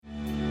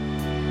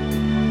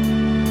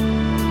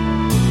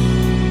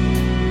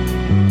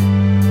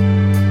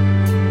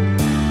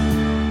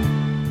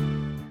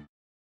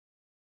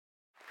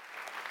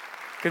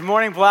Good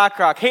morning,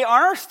 BlackRock. Hey,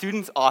 aren't our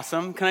students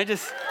awesome? Can I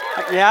just,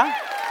 yeah?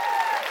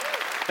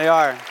 They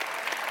are.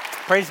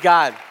 Praise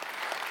God.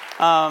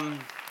 Well,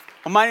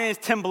 my name is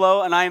Tim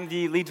Blow, and I am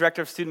the lead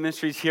director of student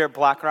ministries here at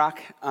BlackRock.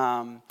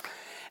 I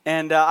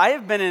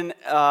have been in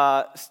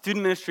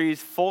student ministries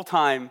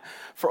full-time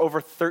for over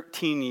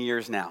 13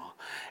 years now.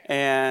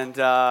 And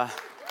you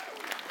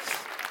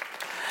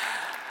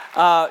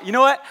know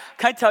what?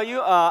 Can I tell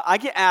you, I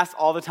get asked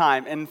all the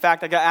time. In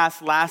fact, I got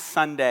asked last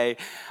Sunday,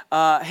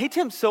 hey,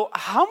 Tim, so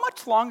how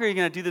much longer are you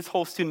going to do this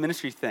whole student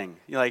ministry thing?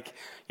 You're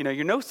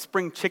no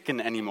spring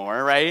chicken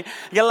anymore, right?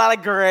 You got a lot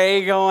of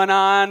gray going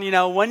on. When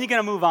are you going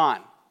to move on?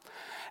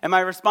 And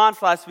my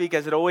response last week,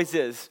 as it always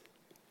is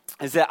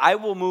that I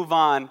will move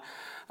on.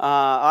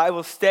 I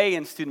will stay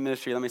in student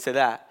ministry, let me say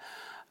that,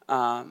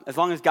 as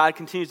long as God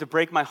continues to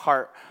break my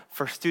heart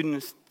for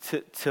students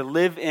to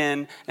live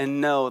in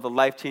and know the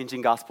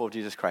life-changing gospel of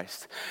Jesus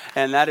Christ.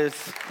 And that is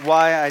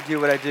why I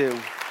do what I do.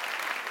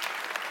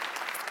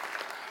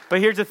 But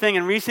here's the thing,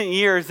 in recent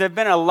years, there have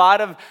been a lot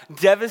of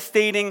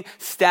devastating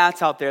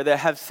stats out there that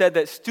have said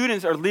that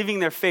students are leaving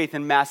their faith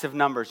in massive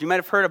numbers. You might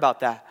have heard about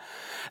that.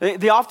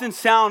 They often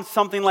sound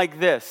something like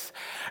this.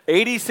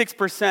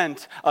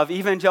 86% of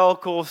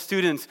evangelical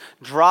students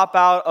drop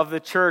out of the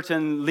church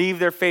and leave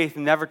their faith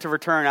never to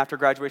return after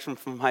graduation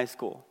from high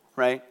school,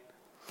 right?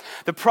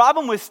 The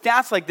problem with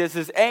stats like this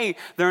is A,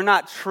 they're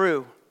not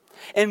true.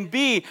 And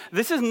B,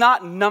 this is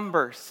not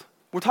numbers.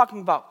 We're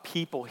talking about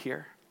people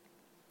here.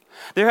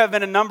 There have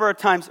been a number of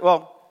times,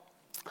 let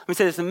me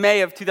say this, in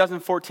May of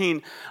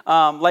 2014,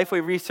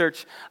 Lifeway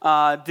Research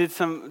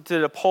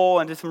did a poll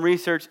and did some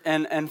research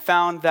and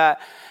found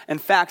that, in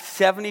fact,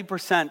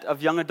 70%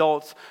 of young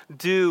adults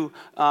do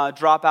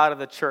drop out of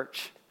the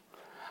church.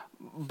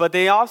 But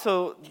they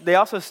also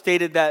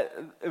stated that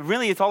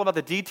really it's all about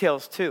the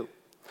details too.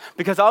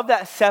 Because of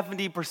that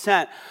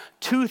 70%,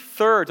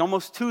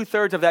 almost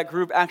two-thirds of that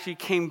group actually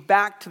came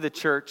back to the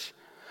church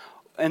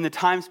in the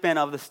time span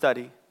of the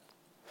study.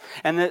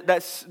 And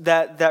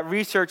that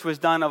research was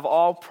done of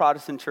all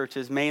Protestant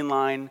churches,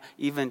 mainline,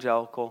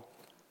 evangelical.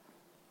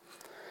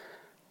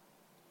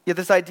 Yet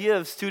this idea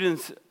of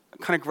students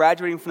kind of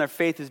graduating from their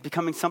faith is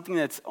becoming something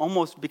that's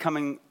almost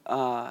becoming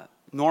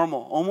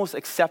normal, almost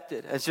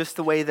accepted as just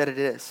the way that it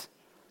is.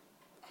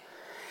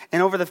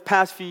 And over the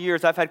past few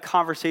years, I've had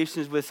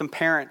conversations with some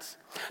parents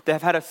that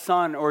have had a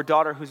son or a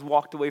daughter who's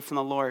walked away from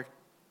the Lord.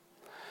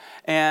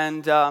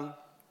 And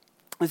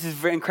this is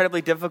very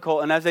incredibly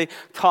difficult. And as they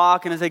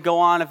talk and as they go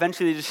on,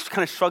 eventually they just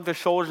kind of shrug their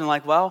shoulders and I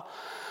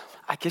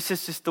guess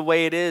it's just the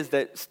way it is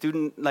that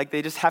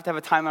they just have to have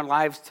a time in their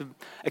lives to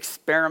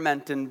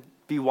experiment and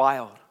be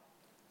wild.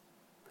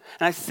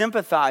 And I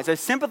sympathize. I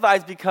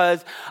sympathize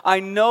because I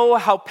know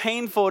how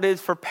painful it is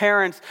for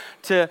parents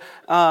to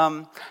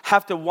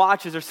have to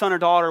watch as their son or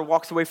daughter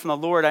walks away from the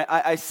Lord.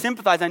 I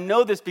sympathize. I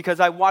know this because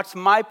I watched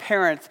my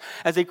parents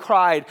as they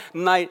cried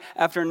night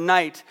after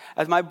night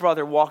as my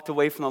brother walked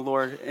away from the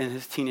Lord in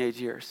his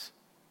teenage years.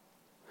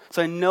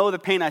 So I know the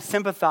pain. I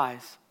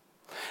sympathize.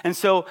 And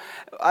so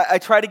I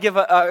try to give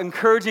an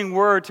encouraging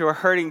word to a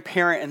hurting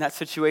parent in that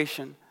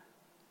situation.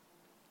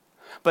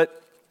 But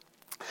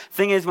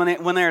thing is,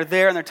 when they're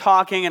there and they're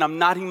talking and I'm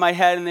nodding my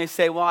head and they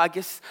say, well, I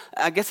guess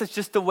it's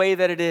just the way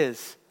that it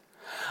is.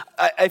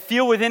 I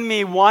feel within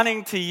me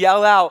wanting to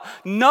yell out,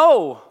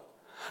 no,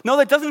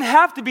 that doesn't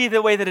have to be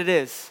the way that it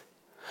is.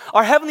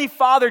 Our Heavenly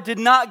Father did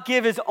not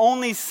give His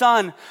only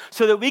Son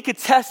so that we could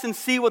test and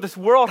see what this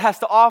world has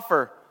to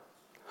offer,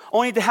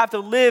 only to have to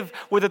live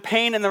with the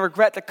pain and the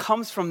regret that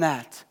comes from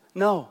that.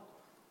 No.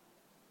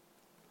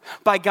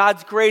 By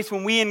God's grace,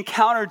 when we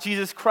encounter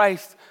Jesus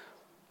Christ,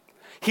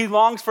 He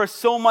longs for us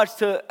so much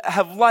to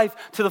have life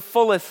to the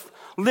fullest,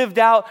 lived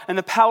out in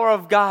the power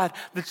of God,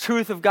 the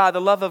truth of God,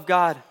 the love of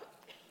God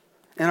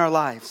in our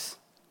lives.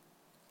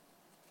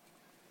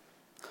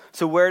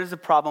 So where does the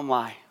problem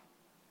lie?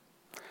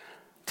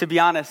 To be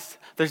honest,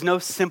 there's no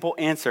simple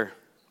answer.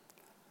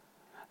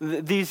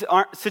 These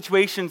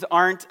situations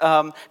aren't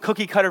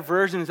cookie-cutter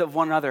versions of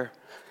one another.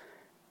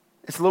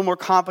 It's a little more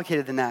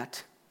complicated than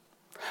that.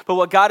 But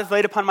what God has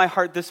laid upon my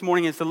heart this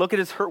morning is to look at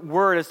His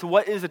word as to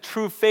what is a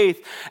true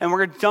faith, and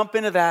we're going to jump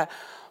into that.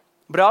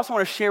 But I also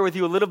want to share with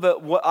you a little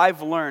bit what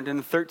I've learned in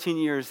the 13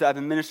 years that I've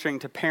been ministering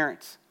to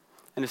parents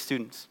and to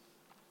students.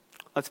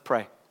 Let's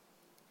pray.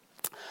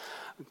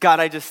 God,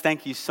 I just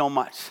thank you so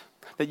much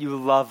that you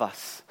love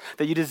us,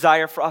 that you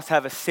desire for us to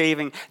have a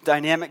saving,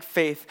 dynamic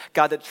faith,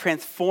 God, that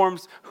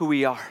transforms who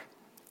we are.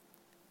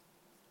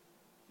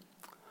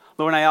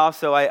 Lord,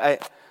 and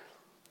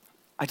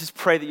I just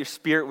pray that your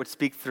Spirit would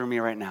speak through me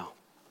right now.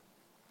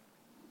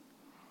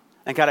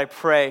 And God, I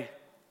pray,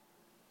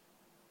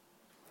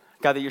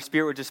 God, that your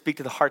Spirit would just speak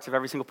to the hearts of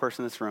every single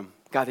person in this room.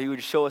 God, that you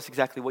would show us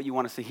exactly what you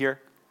want us to hear,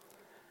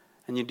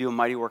 and you do a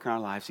mighty work in our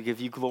lives. We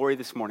give you glory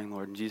this morning,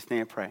 Lord. In Jesus'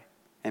 name I pray.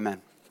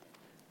 Amen.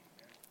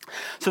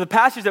 So the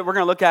passage that we're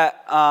going to look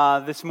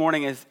at this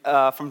morning is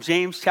from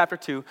James chapter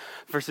 2,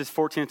 verses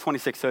 14 to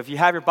 26. So if you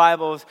have your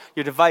Bibles,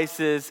 your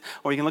devices,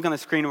 or you can look on the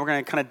screen, we're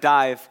going to kind of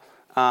dive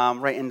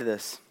right into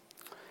this.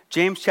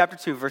 James chapter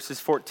 2,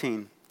 verses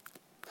 14.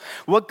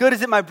 What good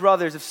is it, my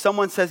brothers, if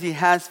someone says he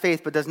has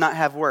faith but does not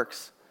have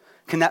works?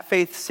 Can that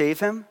faith save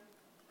him?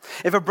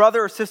 If a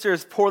brother or sister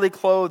is poorly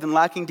clothed and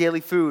lacking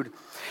daily food,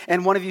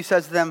 and one of you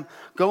says to them,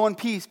 go in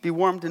peace, be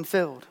warmed and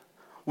filled,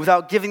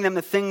 without giving them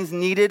the things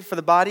needed for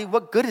the body,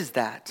 what good is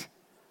that?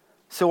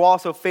 So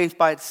also faith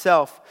by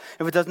itself,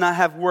 if it does not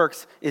have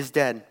works, is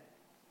dead.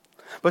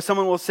 But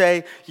someone will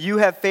say, you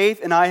have faith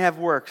and I have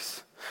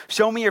works.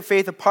 Show me your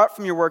faith apart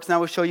from your works, and I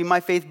will show you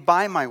my faith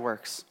by my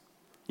works.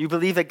 You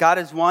believe that God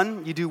is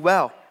one, you do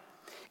well.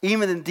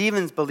 Even the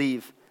demons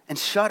believe and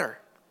shudder.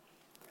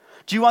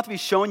 Do you want to be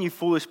shown, you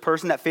foolish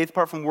person, that faith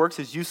apart from works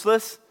is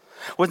useless?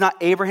 Was not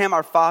Abraham,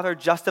 our father,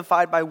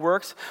 justified by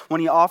works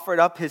when he offered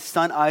up his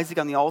son Isaac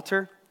on the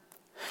altar?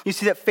 You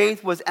see that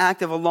faith was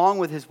active along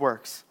with his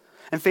works,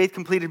 and faith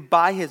completed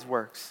by his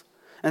works.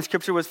 And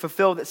scripture was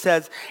fulfilled that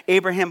says,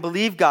 Abraham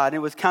believed God, and it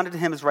was counted to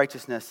him as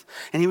righteousness,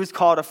 and he was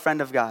called a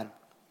friend of God.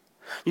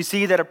 You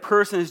see that a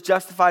person is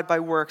justified by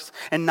works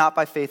and not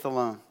by faith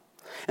alone.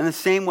 In the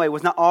same way,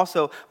 was not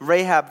also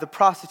Rahab the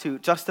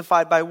prostitute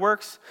justified by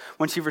works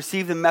when she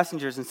received the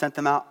messengers and sent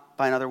them out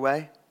by another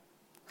way?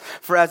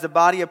 For as the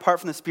body apart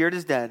from the spirit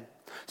is dead,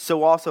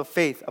 so also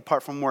faith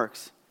apart from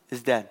works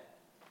is dead.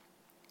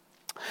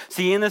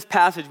 See, in this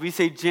passage, we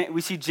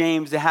see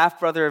James, the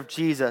half-brother of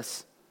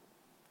Jesus,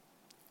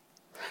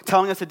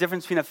 telling us the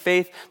difference between a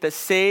faith that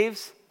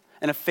saves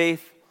and a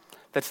faith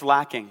that's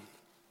lacking.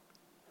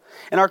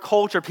 In our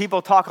culture,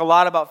 people talk a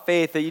lot about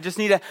faith, that you just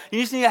need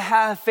to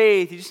have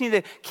faith. You just need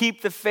to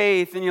keep the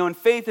faith. And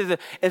faith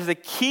is a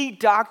key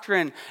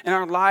doctrine in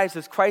our lives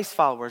as Christ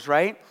followers,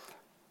 right?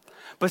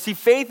 But see,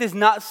 faith is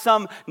not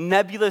some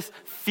nebulous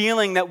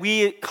feeling that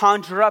we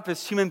conjure up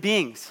as human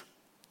beings.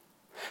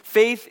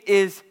 Faith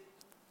is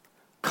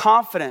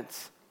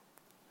confidence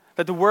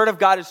that the Word of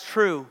God is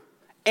true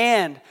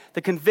and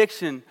the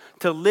conviction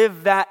to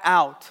live that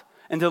out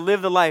and to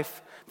live the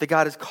life that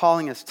God is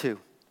calling us to.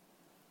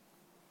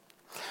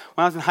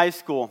 When I was in high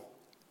school,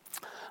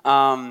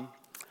 all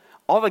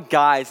the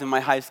guys in my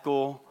high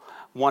school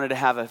wanted to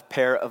have a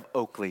pair of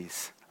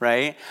Oakleys,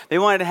 right? They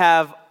wanted to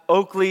have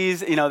Oakleys,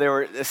 they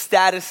were a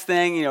status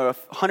thing,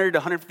 $100 to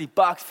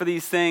 $150 for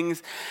these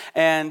things.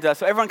 And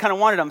so everyone kind of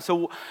wanted them.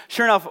 So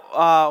sure enough,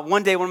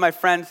 one day one of my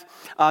friends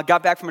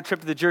got back from a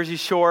trip to the Jersey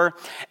Shore,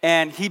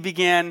 and he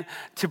began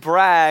to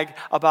brag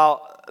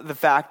about the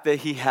fact that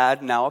he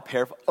had now a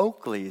pair of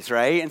Oakleys,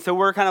 right? And so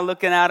we're kind of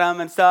looking at him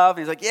and stuff. And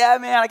he's like, yeah,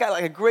 man, I got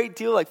like a great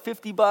deal, like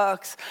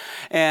 $50.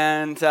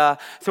 And so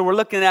we're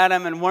looking at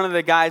him, and one of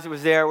the guys that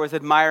was there was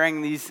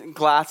admiring these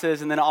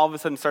glasses, and then all of a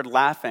sudden started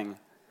laughing.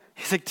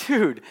 He's like,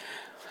 dude,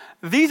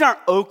 these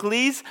aren't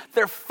Oakleys,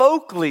 they're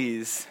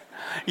Folkleys.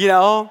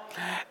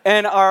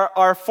 And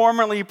our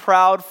formerly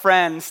proud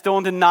friend, still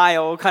in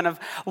denial, kind of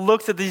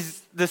looks at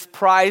this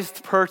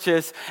prized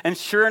purchase, and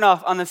sure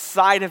enough, on the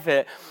side of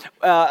it,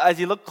 as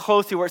you look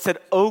closely where it said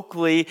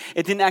Oakley,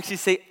 it didn't actually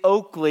say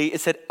Oakley, it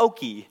said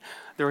Okie.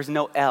 There was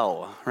no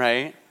L,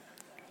 right?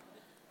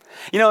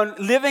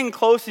 Living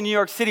close to New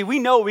York City, we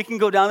know we can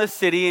go down the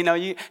city,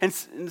 and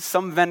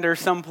some vendor,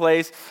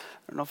 someplace,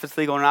 I don't know if it's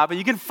legal or not, but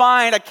you can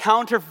find a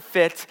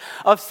counterfeit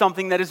of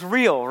something that is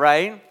real,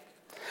 right?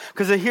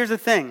 Because here's the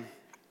thing.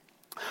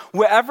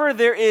 Wherever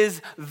there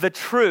is the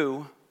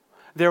true,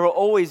 there will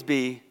always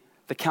be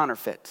the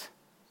counterfeit.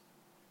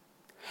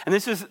 And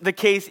this was the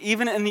case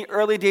even in the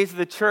early days of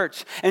the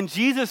church. And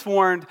Jesus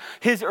warned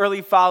his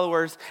early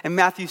followers in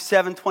Matthew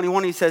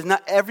 7:21. He says,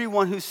 not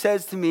everyone who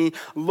says to me,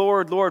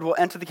 Lord, Lord, will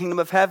enter the kingdom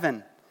of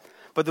heaven,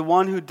 but the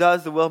one who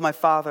does the will of my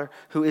Father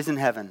who is in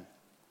heaven.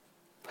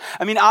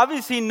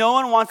 Obviously, no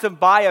one wants to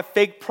buy a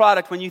fake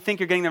product when you think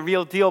you're getting the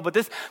real deal, but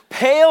this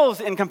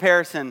pales in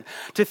comparison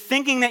to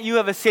thinking that you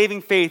have a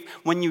saving faith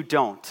when you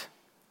don't.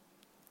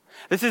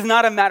 This is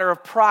not a matter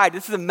of pride.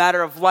 This is a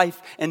matter of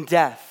life and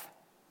death.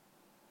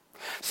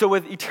 So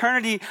with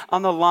eternity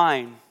on the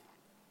line,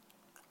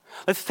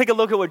 let's take a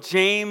look at what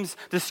James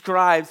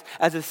describes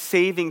as a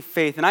saving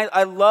faith. And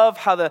I love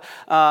how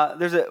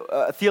there's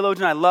a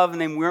theologian I love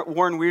named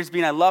Warren Wiersbe,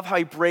 and I love how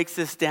he breaks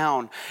this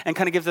down and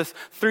kind of gives us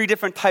 3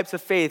 different types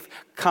of faith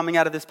coming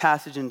out of this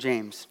passage in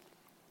James.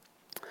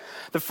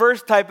 The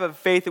first type of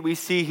faith that we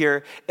see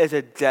here is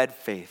a dead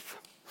faith.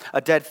 A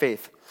dead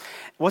faith.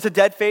 What's a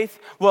dead faith?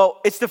 Well,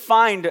 it's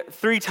defined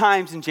 3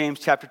 times in James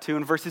chapter 2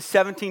 in verses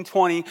 17,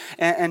 20,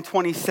 and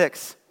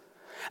 26.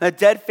 And a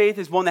dead faith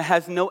is one that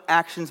has no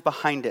actions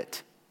behind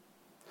it.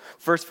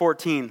 Verse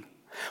 14.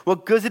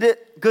 What good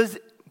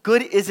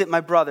is it,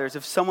 my brothers,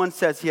 if someone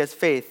says he has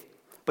faith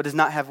but does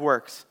not have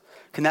works?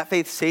 Can that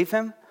faith save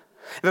him?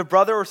 If a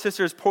brother or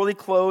sister is poorly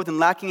clothed and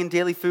lacking in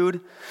daily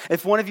food,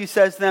 if one of you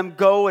says to them,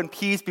 go in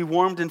peace, be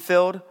warmed and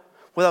filled,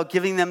 without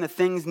giving them the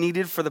things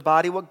needed for the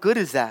body, what good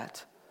is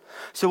that?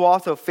 So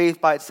also faith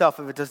by itself,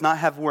 if it does not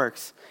have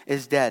works,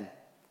 is dead.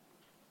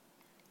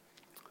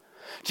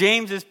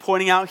 James is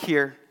pointing out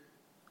here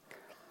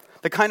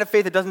the kind of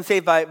faith that doesn't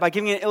save by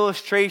giving an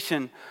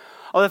illustration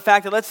of the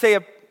fact that let's say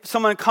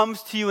someone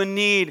comes to you in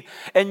need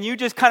and you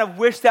just kind of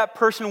wish that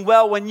person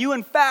well when you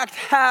in fact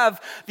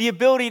have the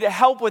ability to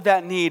help with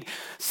that need.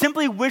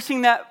 Simply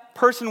wishing that that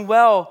person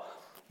well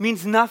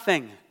means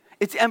nothing.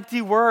 It's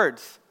empty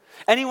words.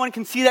 Anyone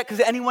can see that because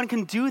anyone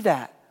can do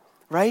that,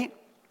 right?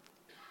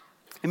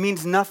 It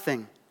means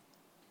nothing.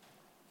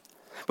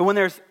 But when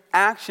there's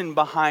action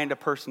behind a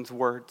person's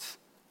words,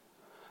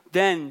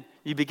 then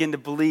you begin to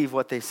believe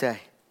what they say.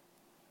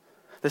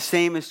 The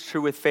same is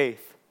true with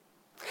faith.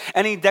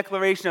 Any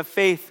declaration of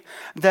faith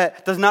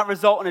that does not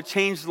result in a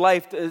changed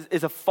life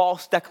is a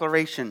false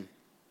declaration.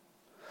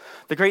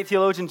 The great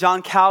theologian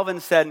John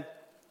Calvin said,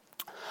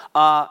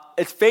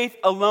 it's faith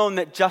alone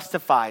that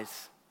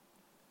justifies.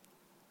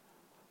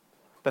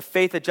 But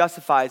faith that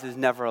justifies is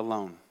never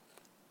alone.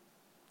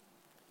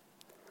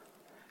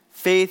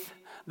 Faith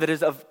that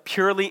is of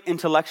purely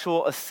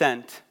intellectual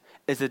assent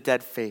is a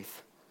dead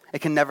faith. It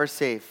can never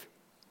save.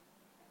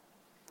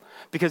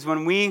 Because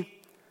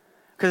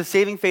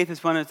saving faith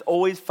is when it's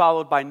always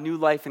followed by new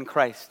life in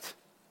Christ.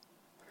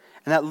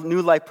 And that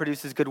new life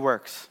produces good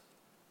works.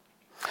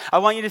 I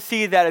want you to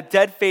see that a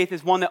dead faith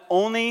is one that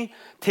only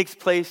takes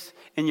place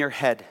in your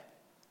head.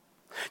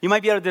 You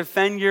might be able to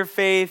defend your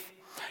faith.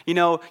 You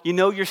know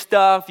your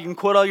stuff. You can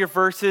quote all your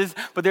verses.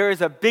 But there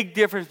is a big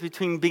difference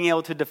between being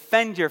able to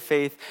defend your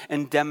faith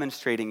and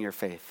demonstrating your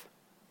faith.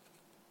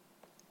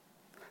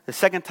 The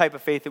second type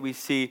of faith that we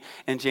see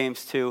in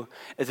James 2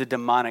 is a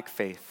demonic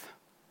faith.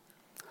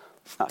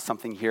 It's not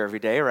something you hear every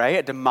day, right?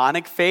 A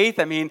demonic faith?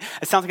 I mean,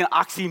 it sounds like an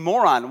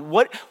oxymoron.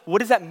 What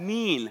does that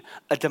mean,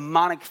 a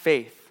demonic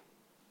faith?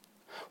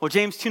 Well,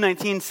 James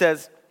 2:19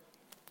 says,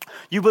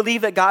 you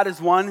believe that God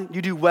is one,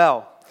 you do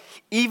well.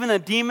 Even the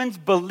demons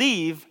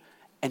believe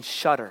and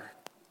shudder.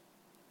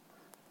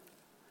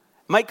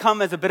 It might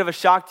come as a bit of a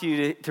shock to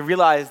you to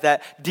realize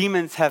that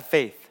demons have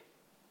faith,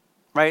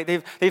 right?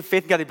 They have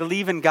faith in God. They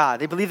believe in God.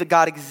 They believe that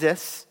God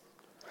exists.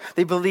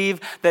 They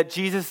believe that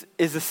Jesus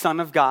is the Son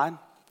of God.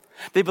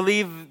 They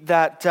believe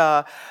that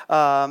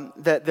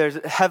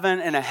there's heaven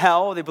and a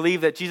hell. They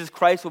believe that Jesus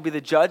Christ will be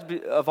the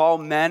judge of all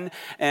men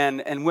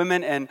and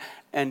women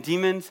and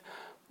demons.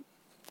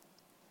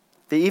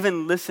 They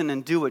even listen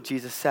and do what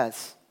Jesus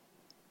says.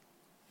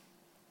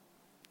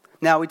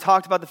 Now, we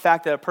talked about the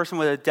fact that a person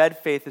with a dead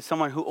faith is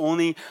someone who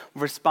only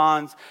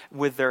responds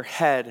with their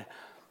head.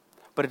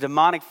 But a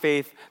demonic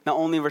faith not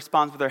only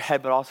responds with their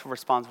head, but also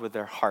responds with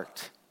their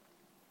heart.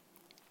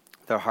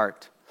 Their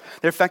heart.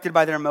 They're affected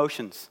by their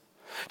emotions.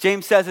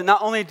 James says that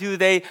not only do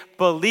they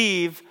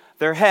believe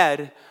their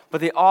head,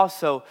 but they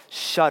also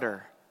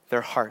shudder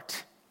their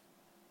heart.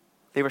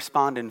 They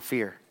respond in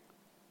fear.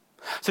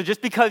 So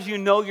just because you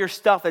know your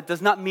stuff, that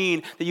does not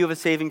mean that you have a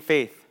saving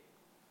faith.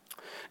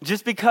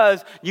 Just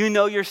because you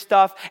know your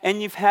stuff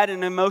and you've had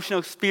an emotional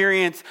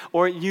experience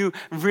or you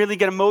really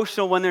get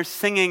emotional when they're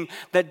singing,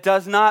 that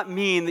does not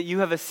mean that you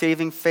have a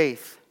saving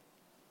faith.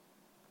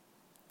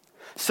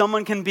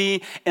 Someone can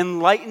be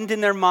enlightened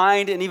in their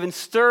mind and even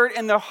stirred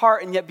in their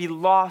heart and yet be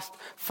lost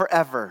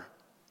forever.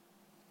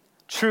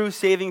 True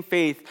saving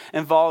faith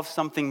involves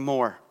something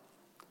more.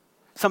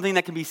 Something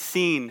that can be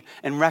seen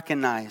and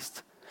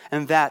recognized.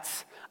 And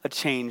that's a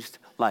changed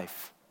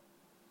life.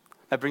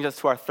 That brings us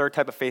to our third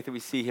type of faith that we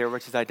see here,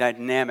 which is a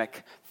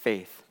dynamic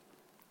faith.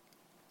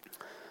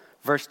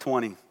 Verse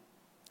 20.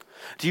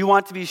 Do you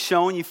want to be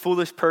shown, you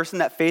foolish person,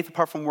 that faith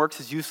apart from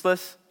works is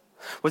useless?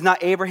 Was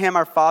not Abraham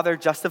our father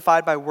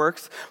justified by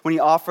works when he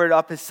offered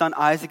up his son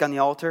Isaac on the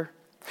altar?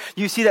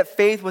 You see that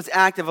faith was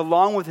active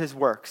along with his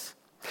works,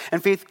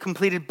 and faith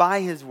completed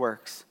by his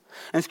works.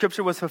 And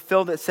Scripture was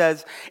fulfilled that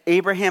says,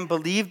 Abraham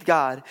believed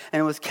God, and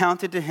it was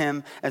counted to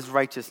him as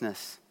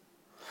righteousness.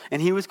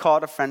 And he was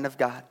called a friend of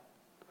God.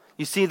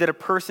 You see that a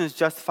person is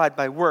justified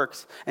by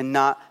works and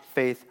not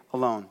faith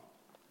alone.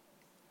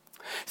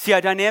 See,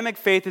 a dynamic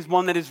faith is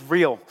one that is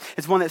real.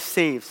 It's one that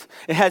saves.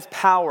 It has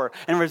power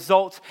and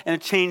results in a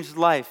changed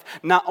life.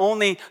 Not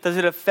only does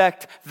it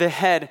affect the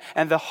head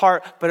and the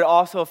heart, but it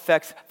also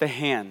affects the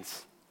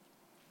hands.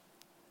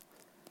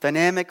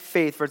 Dynamic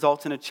faith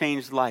results in a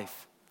changed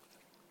life.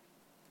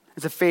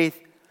 It's a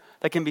faith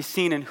that can be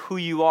seen in who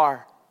you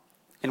are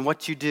and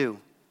what you do.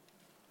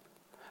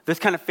 This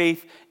kind of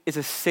faith is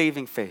a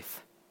saving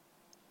faith.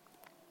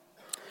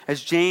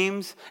 As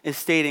James is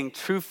stating,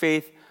 true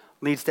faith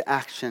leads to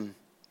action.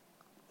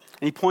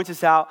 And he points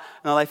us out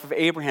in the life of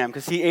Abraham.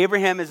 Because see,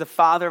 Abraham is the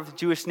father of the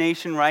Jewish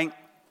nation, right?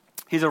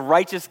 He's a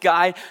righteous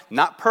guy,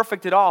 not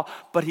perfect at all,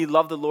 but he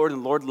loved the Lord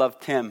and the Lord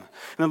loved him.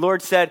 And the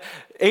Lord said,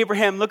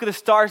 Abraham, look at the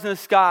stars in the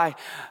sky.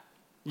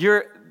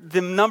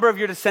 The number of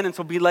your descendants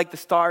will be like the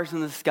stars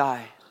in the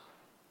sky.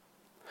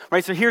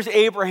 Right, so here's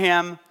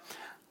Abraham.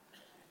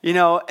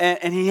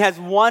 And he has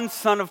one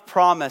son of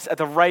promise at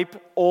the ripe,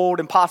 old,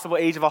 impossible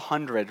age of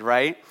 100,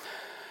 right?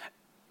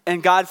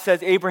 And God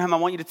says, Abraham, I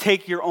want you to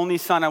take your only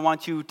son. I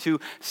want you to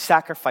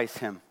sacrifice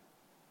him.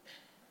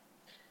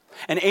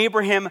 And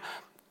Abraham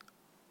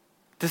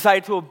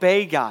decided to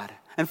obey God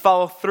and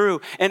follow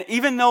through. And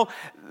even though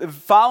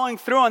following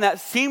through on that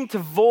seemed to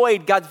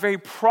void God's very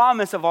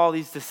promise of all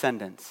these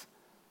descendants.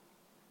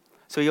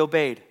 So he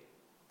obeyed.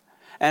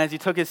 And as he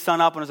took his son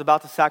up and was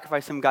about to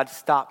sacrifice him, God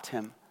stopped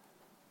him.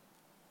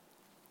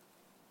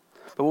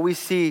 But what we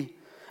see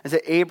is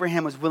that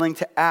Abraham was willing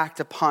to act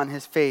upon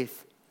his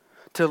faith,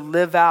 to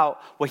live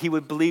out what he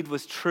would believe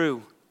was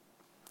true,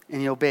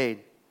 and he obeyed.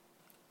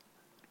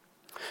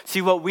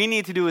 See, what we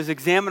need to do is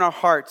examine our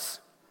hearts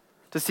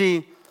to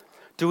see,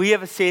 do we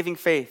have a saving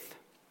faith?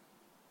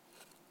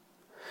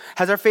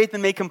 Has our faith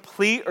been made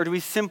complete, or do we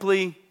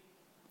simply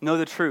know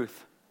the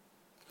truth?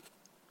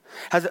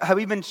 Have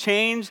we been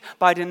changed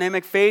by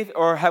dynamic faith,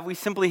 or have we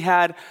simply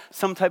had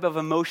some type of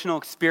emotional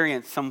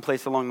experience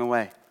someplace along the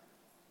way?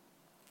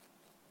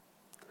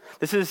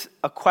 This is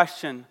a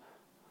question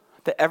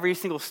that every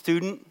single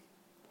student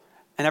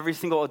and every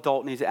single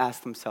adult needs to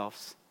ask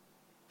themselves.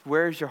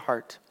 Where is your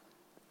heart?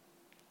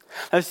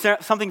 There's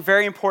something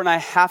very important I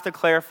have to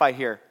clarify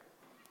here.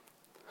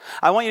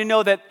 I want you to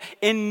know that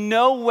in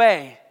no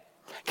way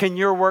can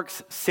your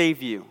works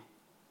save you.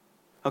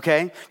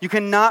 Okay? You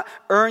cannot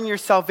earn your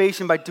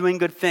salvation by doing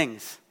good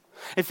things.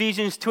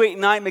 Ephesians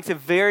 2:8-9 makes it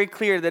very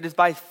clear that it's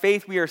by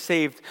faith we are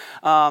saved,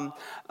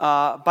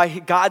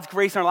 by God's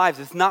grace in our lives.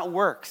 It's not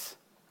works.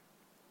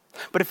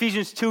 But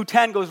Ephesians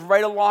 2:10 goes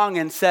right along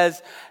and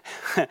says,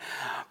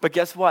 but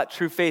guess what?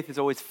 True faith is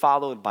always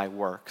followed by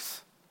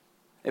works.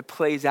 It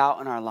plays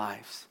out in our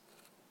lives.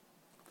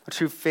 A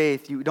true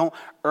faith, you don't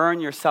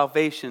earn your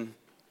salvation,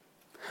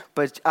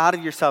 but out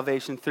of your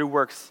salvation through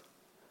works,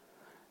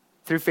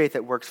 through faith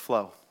that works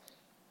flow.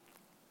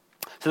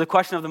 So the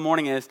question of the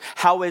morning is,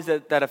 how is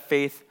it that a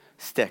faith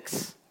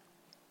sticks?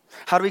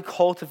 How do we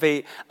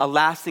cultivate a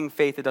lasting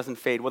faith that doesn't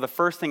fade? Well, the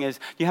first thing is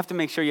you have to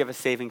make sure you have a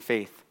saving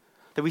faith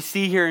that we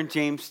see here in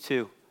James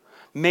 2.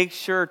 Make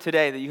sure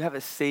today that you have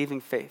a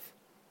saving faith.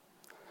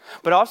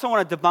 But I also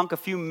want to debunk a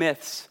few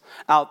myths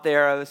out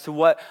there as to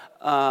what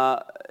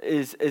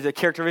is a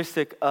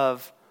characteristic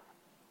of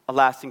a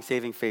lasting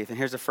saving faith. And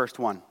here's the first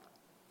one: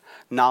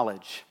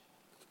 knowledge.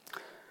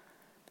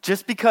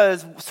 Just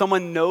because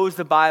someone knows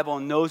the Bible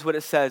and knows what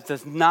it says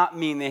does not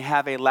mean they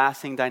have a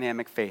lasting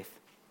dynamic faith.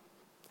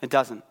 It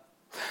doesn't.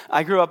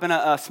 I grew up in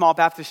a small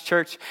Baptist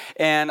church,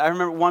 and I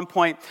remember at one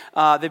point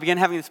they began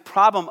having this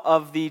problem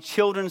of the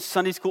children's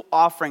Sunday school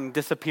offering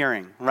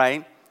disappearing,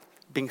 right?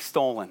 Being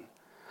stolen.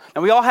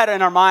 And we all had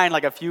in our mind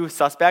like a few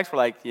suspects. We're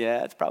like,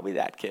 yeah, it's probably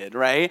that kid,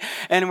 right?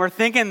 And we're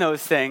thinking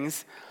those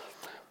things.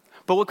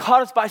 But what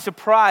caught us by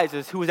surprise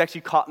is who was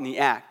actually caught in the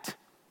act.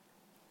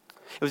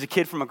 It was a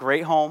kid from a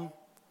great home.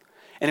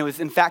 And it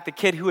was, in fact, the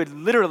kid who had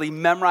literally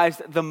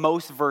memorized the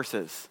most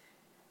verses,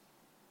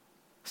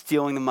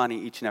 stealing the money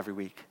each and every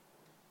week.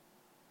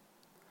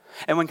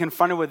 And when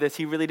confronted with this,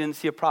 he really didn't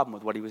see a problem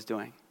with what he was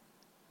doing.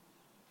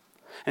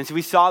 And so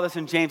we saw this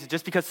in James, that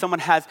just because someone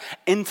has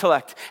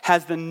intellect,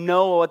 has the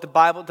know what the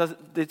Bible does,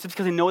 just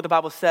because they know what the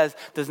Bible says,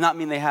 does not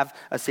mean they have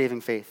a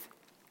saving faith.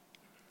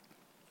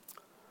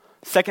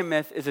 Second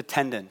myth is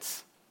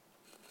attendance.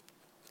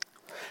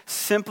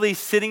 Simply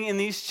sitting in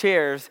these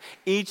chairs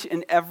each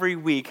and every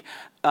week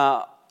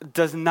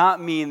does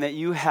not mean that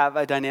you have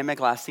a dynamic,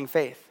 lasting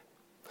faith.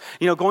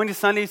 You know, going to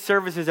Sunday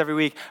services every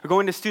week or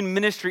going to student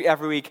ministry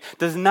every week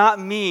does not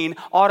mean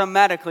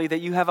automatically that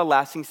you have a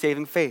lasting,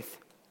 saving faith.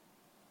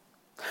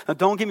 Now,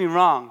 don't get me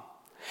wrong.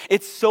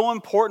 It's so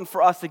important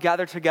for us to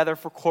gather together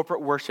for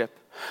corporate worship,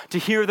 to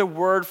hear the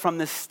word from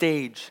the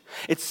stage.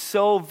 It's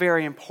so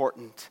very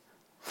important.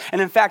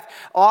 And in fact,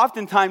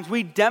 oftentimes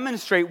we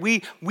demonstrate,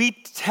 we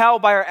tell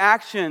by our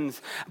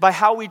actions, by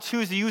how we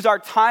choose to use our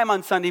time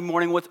on Sunday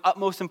morning, what's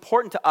utmost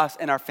important to us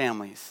and our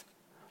families,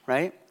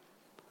 right?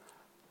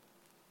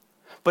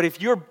 But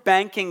if you're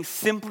banking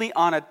simply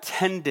on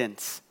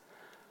attendance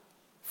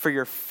for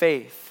your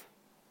faith,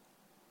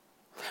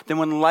 then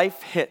when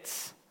life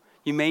hits,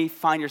 you may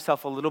find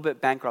yourself a little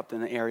bit bankrupt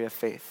in the area of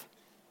faith.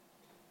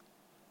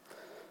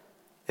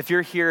 If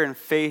you're here and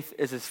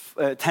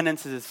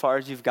attendance is as far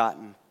as you've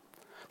gotten,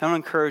 then I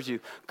want to encourage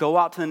you, go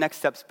out to the Next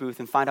Steps booth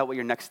and find out what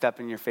your next step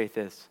in your faith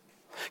is.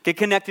 Get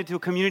connected to a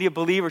community of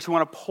believers who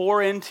want to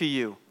pour into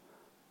you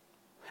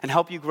and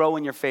help you grow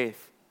in your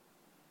faith.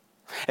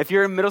 If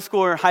you're in middle school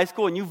or high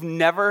school and you've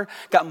never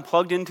gotten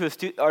plugged into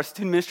our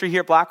student ministry here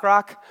at Black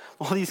Rock,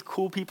 all these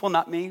cool people,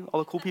 not me, all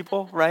the cool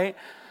people, right?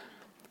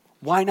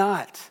 Why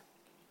not?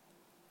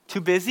 Too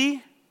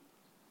busy?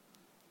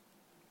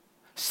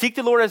 Seek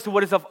the Lord as to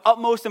what is of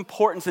utmost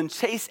importance and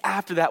chase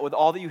after that with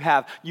all that you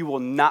have. You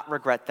will not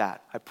regret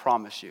that, I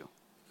promise you.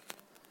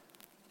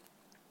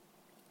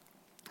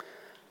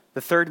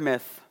 The third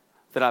myth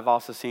that I've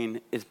also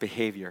seen is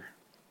behavior.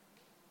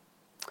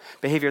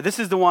 Behavior. This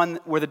is the one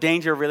where the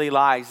danger really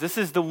lies. This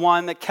is the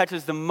one that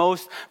catches the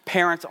most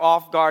parents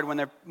off guard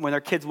when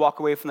their kids walk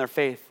away from their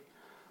faith.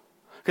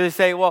 Because they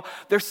say, well,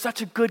 they're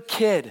such a good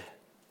kid.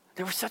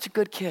 They were such a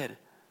good kid.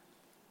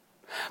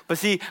 But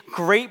see,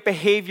 great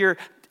behavior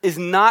is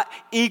not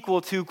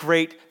equal to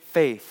great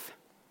faith.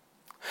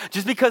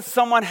 Just because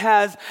someone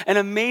has an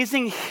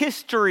amazing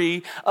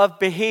history of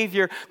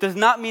behavior does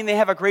not mean they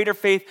have a greater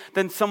faith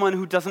than someone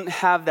who doesn't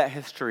have that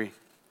history.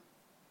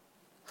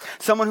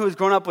 Someone who has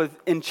grown up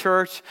in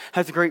church,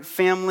 has a great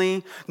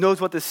family, knows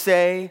what to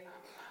say,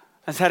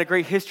 has had a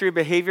great history of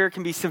behavior,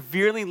 can be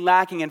severely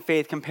lacking in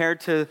faith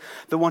compared to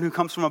the one who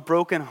comes from a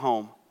broken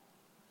home.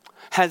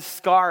 has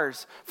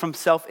scars from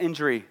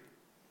self-injury,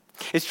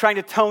 is trying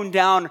to tone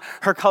down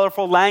her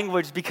colorful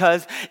language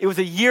because it was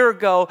a year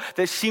ago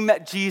that she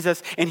met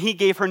Jesus and he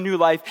gave her new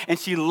life and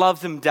she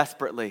loves him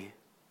desperately.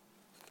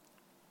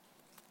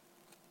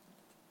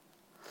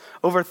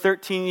 Over the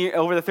 13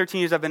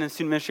 years I've been in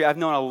student ministry, I've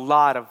known a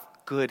lot of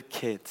good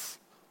kids.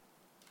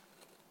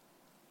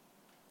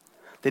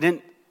 They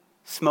didn't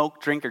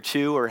smoke, drink, or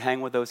chew, or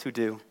hang with those who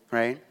do,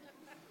 right?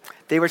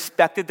 They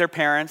respected their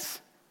parents.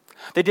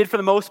 They did, for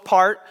the most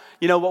part,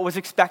 what was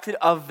expected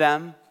of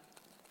them.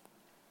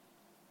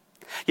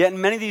 Yet in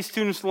many of these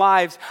students'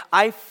 lives,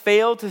 I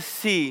fail to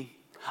see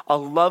a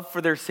love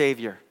for their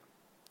Savior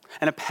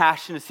and a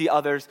passion to see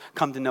others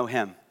come to know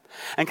him.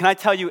 And can I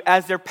tell you,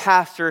 as their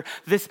pastor,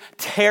 this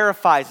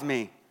terrifies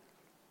me.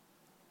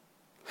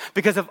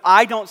 Because if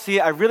I don't see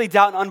it, I really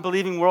doubt an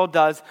unbelieving world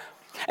does.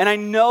 And I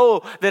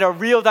know that a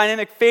real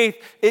dynamic faith,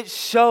 it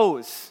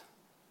shows.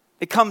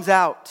 It comes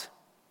out.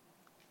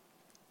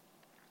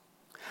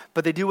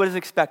 But they do what is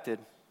expected.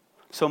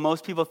 So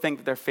most people think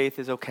that their faith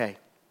is okay.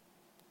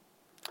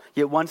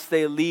 Yet once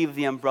they leave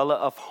the umbrella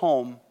of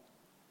home,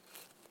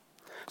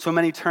 so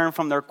many turn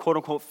from their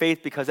quote-unquote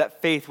faith because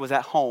that faith was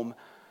at home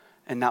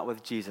and not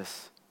with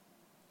Jesus.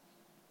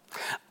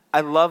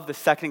 I love the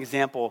second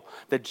example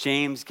that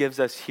James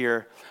gives us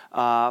here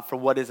for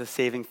what is a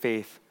saving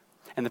faith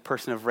in the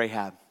person of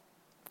Rahab.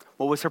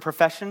 What was her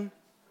profession?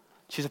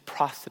 She's a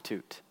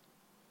prostitute,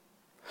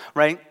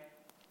 right?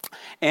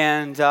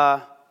 And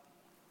her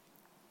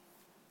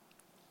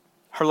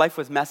life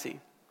was messy.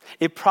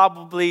 It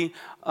probably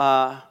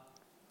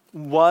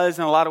was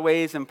in a lot of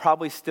ways, and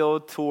probably still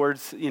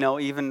towards,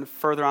 even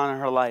further on in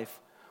her life,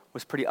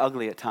 was pretty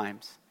ugly at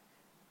times.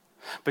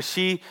 But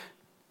she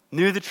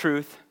knew the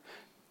truth.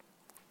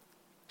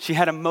 She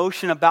had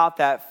emotion about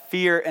that,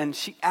 fear, and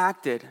she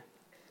acted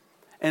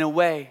in a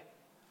way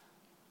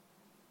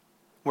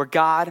where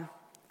God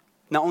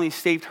not only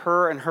saved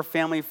her and her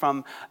family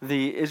from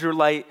the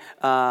Israelite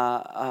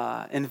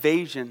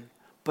invasion,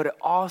 but it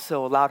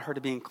also allowed her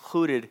to be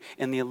included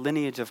in the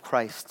lineage of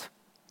Christ.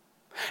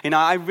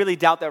 I really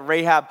doubt that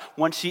Rahab,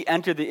 once she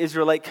entered the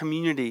Israelite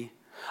community,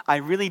 I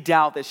really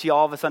doubt that she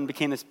all of a sudden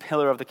became this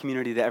pillar of the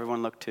community that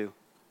everyone looked to.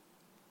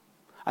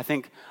 I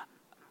think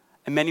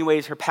in many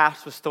ways her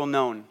past was still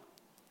known,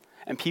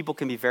 and people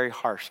can be very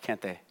harsh,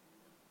 can't they?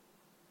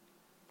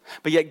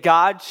 But yet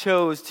God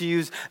chose to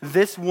use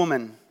this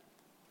woman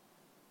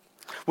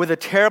with a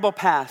terrible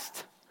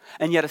past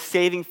and yet a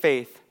saving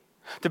faith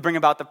to bring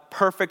about the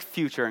perfect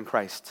future in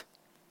Christ.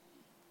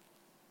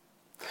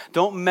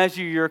 Don't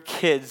measure your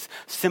kids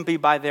simply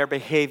by their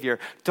behavior.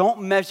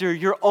 Don't measure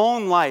your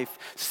own life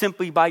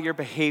simply by your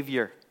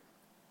behavior.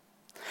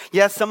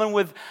 Yes,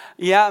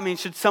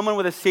 should someone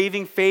with a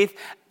saving faith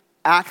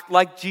act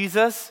like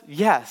Jesus?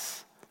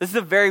 Yes. This is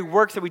the very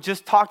works that we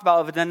just talked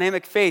about of a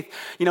dynamic faith.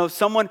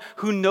 Someone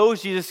who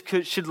knows Jesus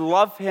should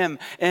love him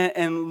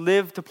and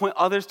live to point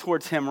others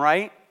towards him,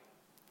 right?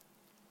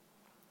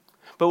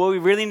 But what we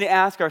really need to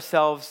ask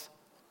ourselves,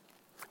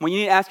 what you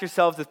need to ask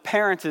yourselves as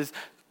parents is,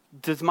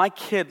 does my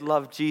kid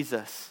love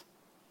Jesus?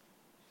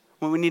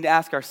 What we need to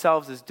ask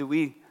ourselves is, do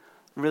we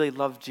really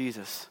love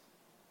Jesus?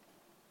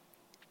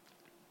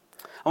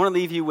 I want to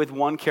leave you with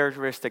one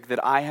characteristic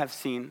that I have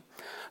seen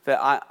that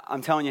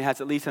I'm telling you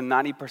has at least a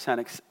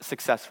 90%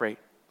 success rate.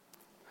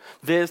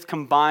 This,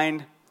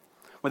 combined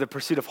with a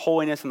pursuit of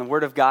holiness and the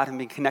Word of God and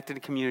being connected to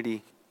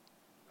community,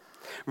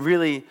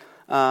 really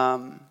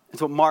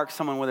is what marks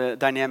someone with a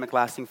dynamic,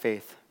 lasting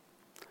faith.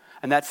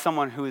 And that's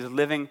someone who is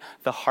living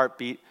the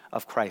heartbeat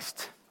of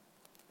Christ.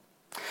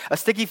 A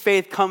sticky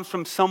faith comes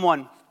from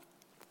someone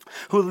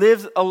who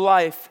lives a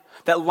life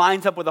that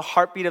lines up with the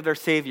heartbeat of their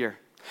Savior.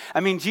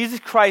 Jesus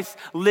Christ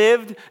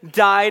lived,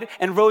 died,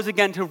 and rose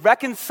again to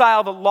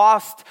reconcile the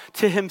lost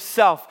to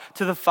himself,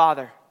 to the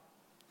Father.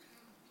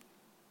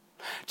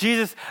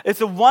 It's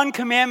the one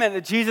commandment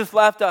that Jesus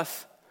left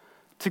us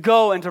to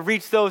go and to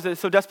reach those that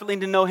so desperately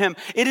need to know him.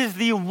 It is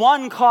the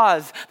one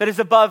cause that is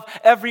above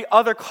every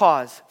other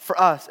cause for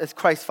us as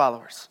Christ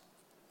followers.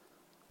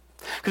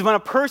 Because when a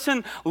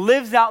person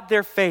lives out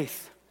their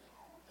faith,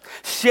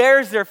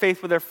 shares their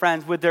faith with their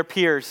friends, with their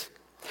peers,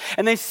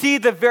 and they see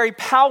the very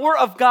power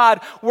of God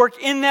work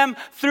in them,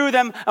 through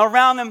them,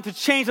 around them to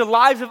change the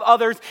lives of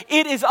others,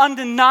 it is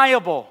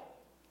undeniable.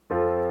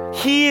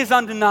 He is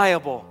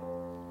undeniable.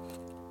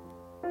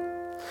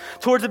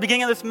 Towards the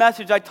beginning of this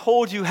message, I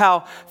told you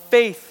how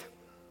faith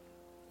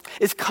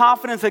is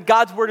confidence that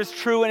God's word is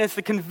true, and it's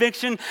the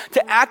conviction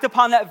to act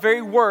upon that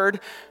very word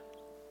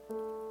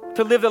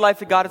to live the life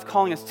that God is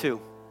calling us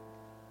to.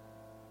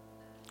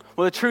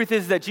 Well, the truth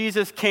is that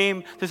Jesus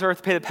came to this earth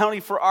to pay the penalty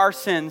for our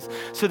sins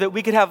so that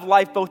we could have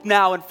life both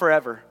now and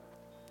forever.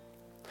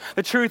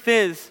 The truth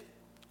is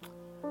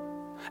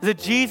that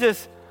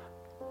Jesus,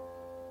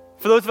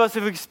 for those of us who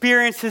have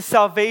experienced his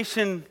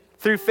salvation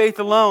through faith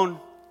alone,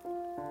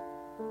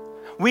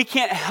 we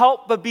can't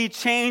help but be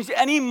changed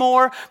any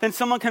more than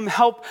someone can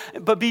help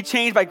but be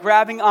changed by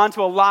grabbing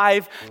onto a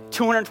live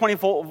 220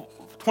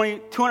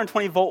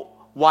 volt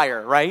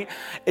wire, right?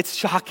 It's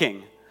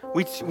shocking.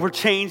 we're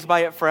changed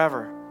by it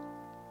forever.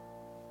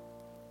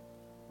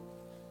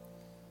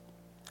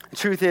 The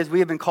truth is, we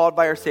have been called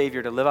by our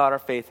Savior to live out our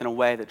faith in a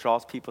way that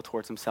draws people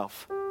towards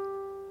himself.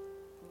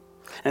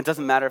 And it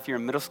doesn't matter if you're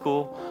in middle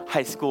school,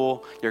 high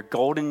school, your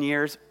golden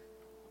years,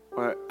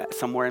 or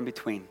somewhere in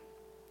between.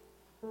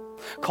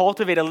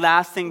 Cultivate a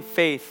lasting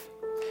faith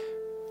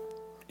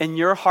in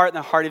your heart and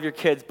the heart of your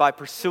kids by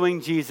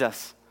pursuing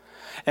Jesus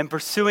and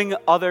pursuing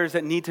others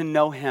that need to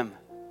know him.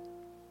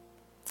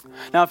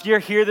 Now, if you're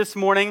here this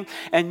morning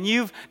and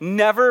you've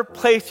never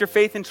placed your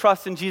faith and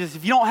trust in Jesus,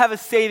 if you don't have a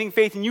saving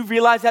faith and you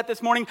realize that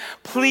this morning,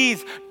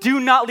 please do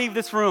not leave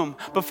this room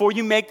before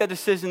you make that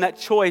decision, that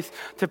choice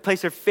to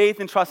place your faith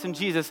and trust in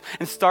Jesus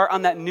and start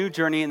on that new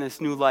journey in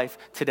this new life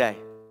today.